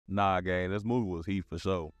Nah, gang, this movie was heat for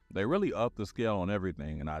sure. They really upped the scale on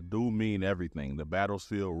everything, and I do mean everything. The battles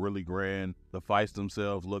feel really grand. The fights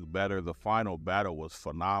themselves look better. The final battle was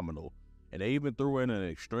phenomenal. And they even threw in an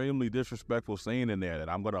extremely disrespectful scene in there that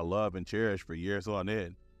I'm going to love and cherish for years on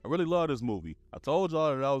end. I really love this movie. I told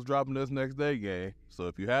y'all that I was dropping this next day, gang. So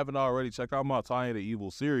if you haven't already, check out my Tanya the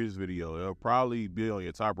Evil series video. It'll probably be on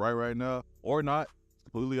your top right now, or not. It's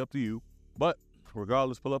completely up to you. But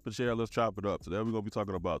regardless, pull up a chair, let's chop it up. Today we're going to be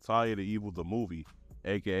talking about Tanya the Evil, the movie,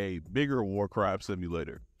 aka bigger war crime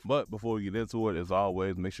simulator. But before we get into it, as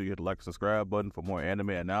always, make sure you hit the like and subscribe button for more anime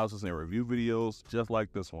analysis and review videos just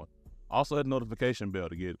like this one. Also hit the notification bell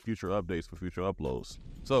to get future updates for future uploads.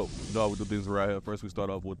 So, you know how we do things right here. First, we start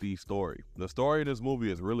off with the story. The story in this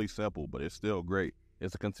movie is really simple, but it's still great.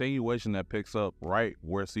 It's a continuation that picks up right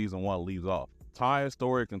where season 1 leaves off. Tanya's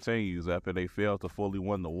story continues after they fail to fully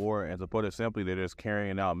win the war, and to put it simply, they're just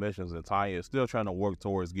carrying out missions, and Tanya is still trying to work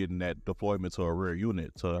towards getting that deployment to a rear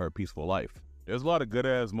unit to her peaceful life. There's a lot of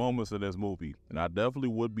good-ass moments in this movie, and I definitely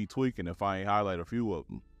would be tweaking if I ain't highlight a few of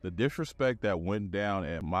them. The disrespect that went down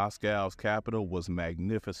at Moscow's capital was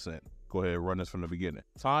magnificent. Go ahead and run this from the beginning.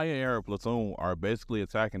 Tanya and her platoon are basically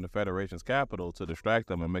attacking the Federation's capital to distract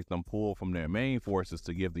them and make them pull from their main forces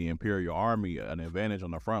to give the Imperial Army an advantage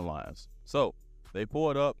on the front lines. So, they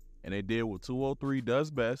pulled up, and they did what 203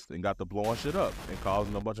 does best and got to blowing shit up and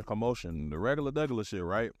causing a bunch of commotion. The regular shit,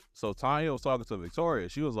 right? So Tanya was talking to Victoria.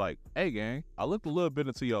 She was like, hey gang, I looked a little bit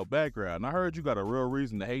into your background and I heard you got a real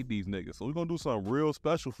reason to hate these niggas. So we're gonna do something real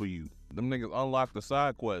special for you. Them niggas unlocked the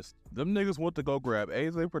side quest. Them niggas went to go grab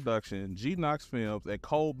AZ Production, G-Nox Films, and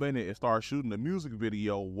Cole Bennett and start shooting a music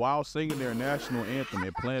video while singing their national anthem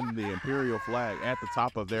and planting the Imperial flag at the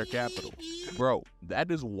top of their capital. Bro,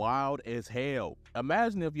 that is wild as hell.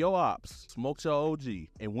 Imagine if your ops smoked your OG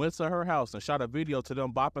and went to her house and shot a video to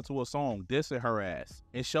them bopping to a song dissing her ass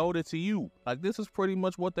and showed it to you. Like, this is pretty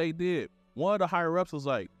much what they did. One of the higher ups was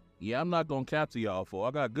like, yeah, I'm not gonna cap to y'all for.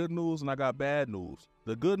 I got good news and I got bad news.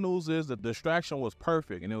 The good news is the distraction was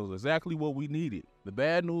perfect and it was exactly what we needed. The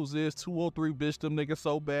bad news is 203 bitched them niggas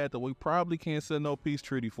so bad that we probably can't send no peace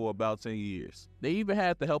treaty for about 10 years. They even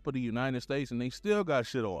had the help of the United States and they still got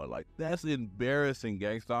shit on. Like, that's embarrassing,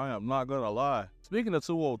 gangsta. I'm not gonna lie. Speaking of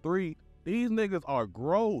 203, these niggas are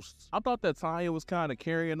gross. I thought that Tanya was kind of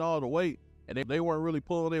carrying all the weight and they weren't really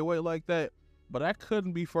pulling their weight like that, but that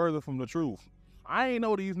couldn't be further from the truth. I ain't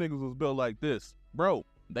know these niggas was built like this. Bro,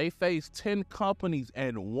 they faced 10 companies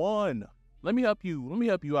and won. Let me help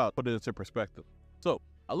you out, put it into perspective. So,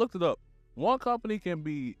 I looked it up. One company can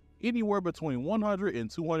be anywhere between 100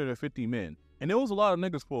 and 250 men. And there was a lot of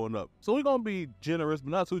niggas pulling up. So we're gonna be generous, but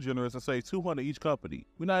not too generous, and say 200 each company.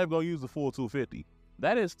 We're not even gonna use the full 250.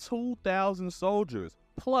 That is 2,000 soldiers,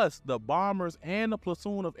 plus the bombers and the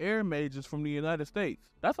platoon of air majors from the United States.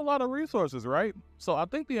 That's a lot of resources, right? So I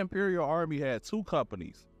think the Imperial Army had 2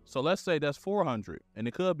 companies. So let's say that's 400, and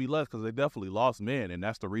it could be less because they definitely lost men, and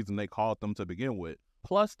that's the reason they called them to begin with,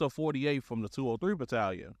 plus the 48 from the 203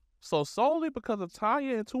 battalion. So solely because of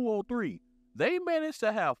Tanya and 203, they managed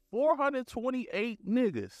to have 428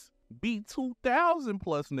 niggas beat 2,000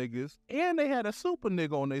 plus niggas, and they had a super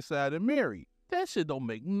nigga on their side and Mary. That shit don't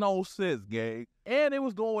make no sense, gang. And they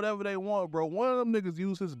was doing whatever they want, bro. One of them niggas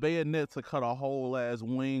used his bayonet to cut a whole ass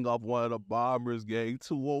wing off one of the bombers, gang.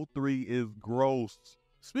 203 is gross.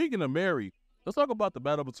 Speaking of Mary, let's talk about the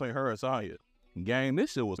battle between her and Tanya. Gang,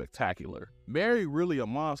 this shit was spectacular. Mary really a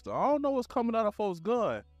monster. I don't know what's coming out of folks'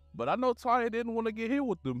 gun, but I know Tanya didn't want to get hit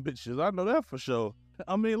with them bitches. I know that for sure.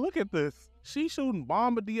 I mean, look at this. She shooting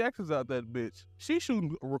Bomber DXs out that bitch. She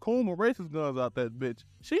shooting Raccoon racist guns out that bitch.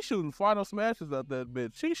 She shooting Final Smashes out that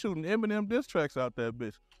bitch. She shooting Eminem diss tracks out that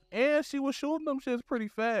bitch. And she was shooting them shits pretty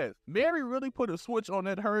fast. Mary really put a switch on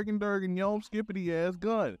that Hergen-Durgen Yom Skippity ass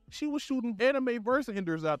gun. She was shooting anime verse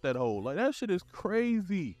enders out that hole. Like, that shit is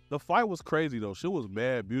crazy. The fight was crazy though. Shit was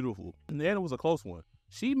mad beautiful. And then it was a close one.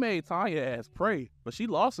 She made Tanya ass pray, but she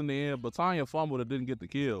lost in the end, but Tanya fumbled and didn't get the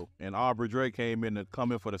kill. And Aubrey Drake came in to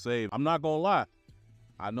come in for the save. I'm not gonna lie.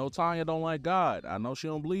 I know Tanya don't like God. I know she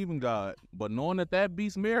don't believe in God. But knowing that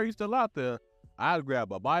beast Mary's still out there, I'd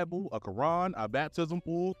grab a Bible, a Quran, a baptism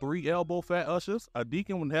pool, 3 elbow fat ushers, a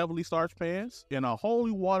deacon with heavily starched pants, and a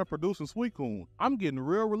holy water producing sweet coon. I'm getting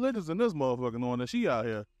real religious in this motherfucker knowing that she out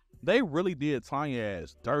here. They really did Tanya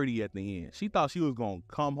ass dirty at the end. She thought she was gonna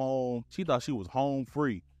come home. She thought she was home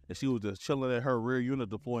free, and she was just chilling at her rear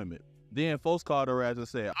unit deployment. Then folks called her ass and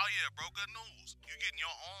said, oh yeah, bro, good news. You're getting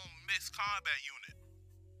your own mixed combat unit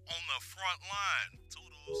on the front line.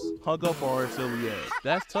 Toodles. hung up on her silly ass.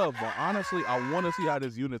 That's tough, but honestly, I want to see how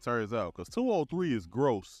this unit turns out, because 203 is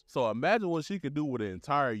gross. So imagine what she could do with an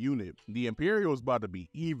entire unit. The Imperial is about to be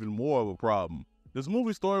even more of a problem. This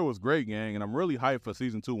movie story was great, gang, and I'm really hyped for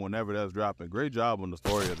season 2 whenever that's dropping. Great job on the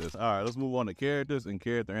story of this. All right, let's move on to characters and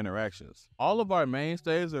character interactions. All of our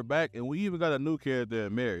mainstays are back, and we even got a new character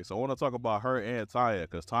in Mary. So I want to talk about her and Tanya,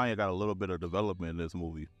 because Tanya got a little bit of development in this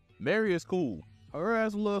movie. Mary is cool. Her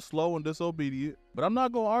ass a little slow and disobedient, but I'm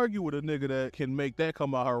not gonna argue with a nigga that can make that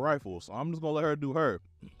come out her rifle, so I'm just gonna let her do her.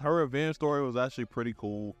 Her revenge story was actually pretty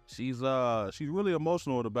cool. She's really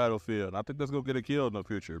emotional in the battlefield. I think that's gonna get her killed in the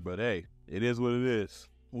future, but hey, it is what it is.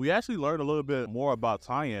 We actually learned a little bit more about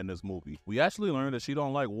Tanya in this movie. We actually learned that she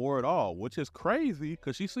don't like war at all, which is crazy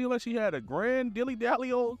because she seemed like she had a grand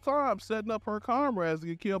dilly-dally old time setting up her comrades to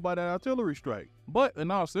get killed by that artillery strike. But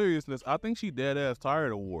in all seriousness, I think she dead ass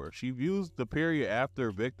tired of war. She views the period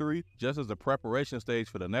after victory just as a preparation stage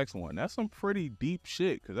for the next one. That's some pretty deep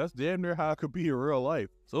shit, because that's damn near how it could be in real life.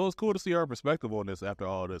 So it was cool to see her perspective on this after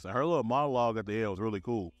all this, and her little monologue at the end was really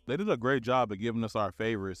cool. They did a great job of giving us our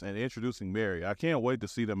favorites and introducing Mary. I can't wait to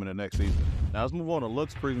see them in the next season. Now let's move on to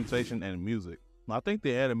looks, presentation, and music. I think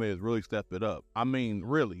the anime has really stepped it up. I mean,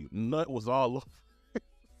 really, Nut was all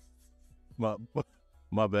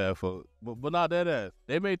my bad, folks. But not that ass.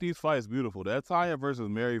 They made these fights beautiful. That Tanya versus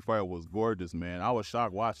Mary fight was gorgeous, man. I was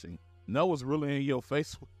shocked watching. Nut was really in your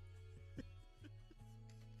face.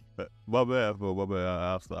 My bad, folks. My bad.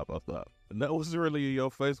 I'll stop. Nut was really in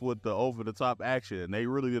your face with the over-the-top action, and they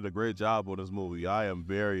really did a great job on this movie. I am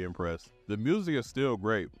very impressed. The music is still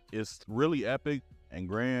great. It's really epic and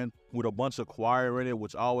grand with a bunch of choir in it,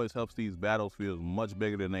 which always helps these battles feel much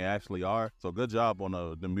bigger than they actually are. So good job on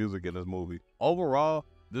the music in this movie. Overall,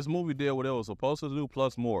 this movie did what it was supposed to do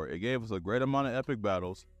plus more. It gave us a great amount of epic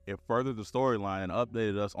battles. It furthered the storyline and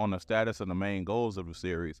updated us on the status and the main goals of the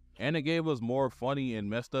series. And it gave us more funny and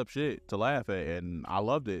messed up shit to laugh at, and I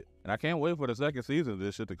loved it. And I can't wait for the second season of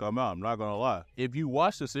this shit to come out, I'm not gonna lie. If you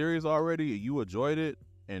watched the series already and you enjoyed it,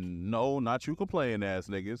 and no, not you complaining ass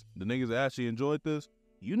niggas, the niggas that actually enjoyed this,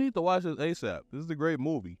 you need to watch this ASAP. This is a great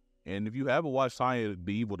movie. And if you haven't watched Tanya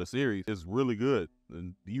the Evil, the series, it's really good.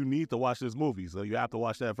 And you need to watch this movie, so you have to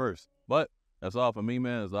watch that first. But that's all for me,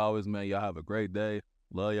 man. As always, man, y'all have a great day.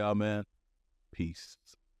 Love y'all, man. Peace.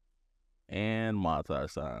 And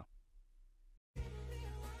montage time.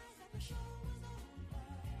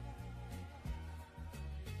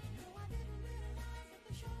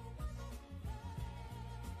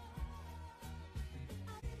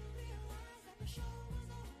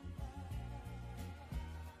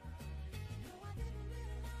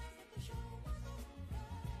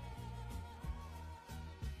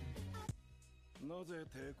 なぜ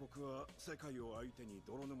帝国は世界を相手に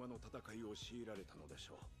泥沼の戦いを強いられたので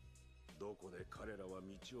しょう。どこで彼らは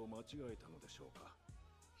道を間違えたのでしょうか。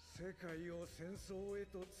世界を戦争へ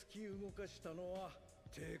と突き動かしたのは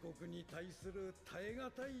帝国に対する耐え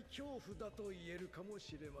難い恐怖だと言えるかも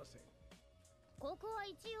しれません。ここは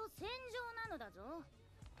一応戦場なのだぞ。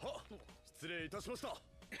は、失礼いたしました。とはい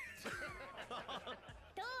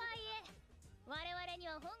え、我々に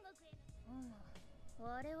は本国への、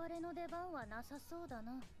我々の出番はなさそうだ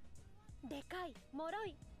な。でかい、脆い、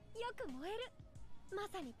よく燃える。ま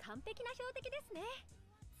さに完璧な標的ですね。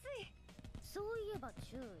そういえば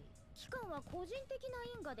注意。機関は個人的な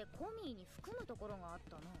因果でコミーに含むところがあっ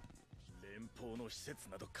たな。連邦の施設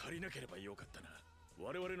など借りなければよかったな。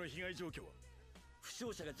我々の被害状況は負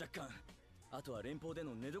傷者が若干。あとは連邦で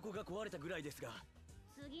の寝床が壊れたぐらいですが。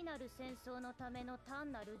次なる戦争のための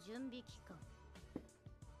単なる準備期間。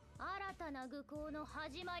新たな愚行の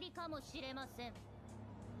始まりかもしれません。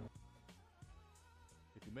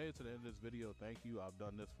If you made it to the end of this video, thank you. I've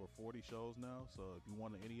done this for 40 shows now, so if you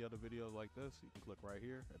want any other videos like this, you can click right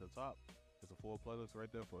here at the top. There's a full playlist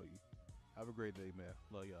right there for you. Have a great day, man.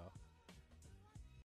 Love y'all.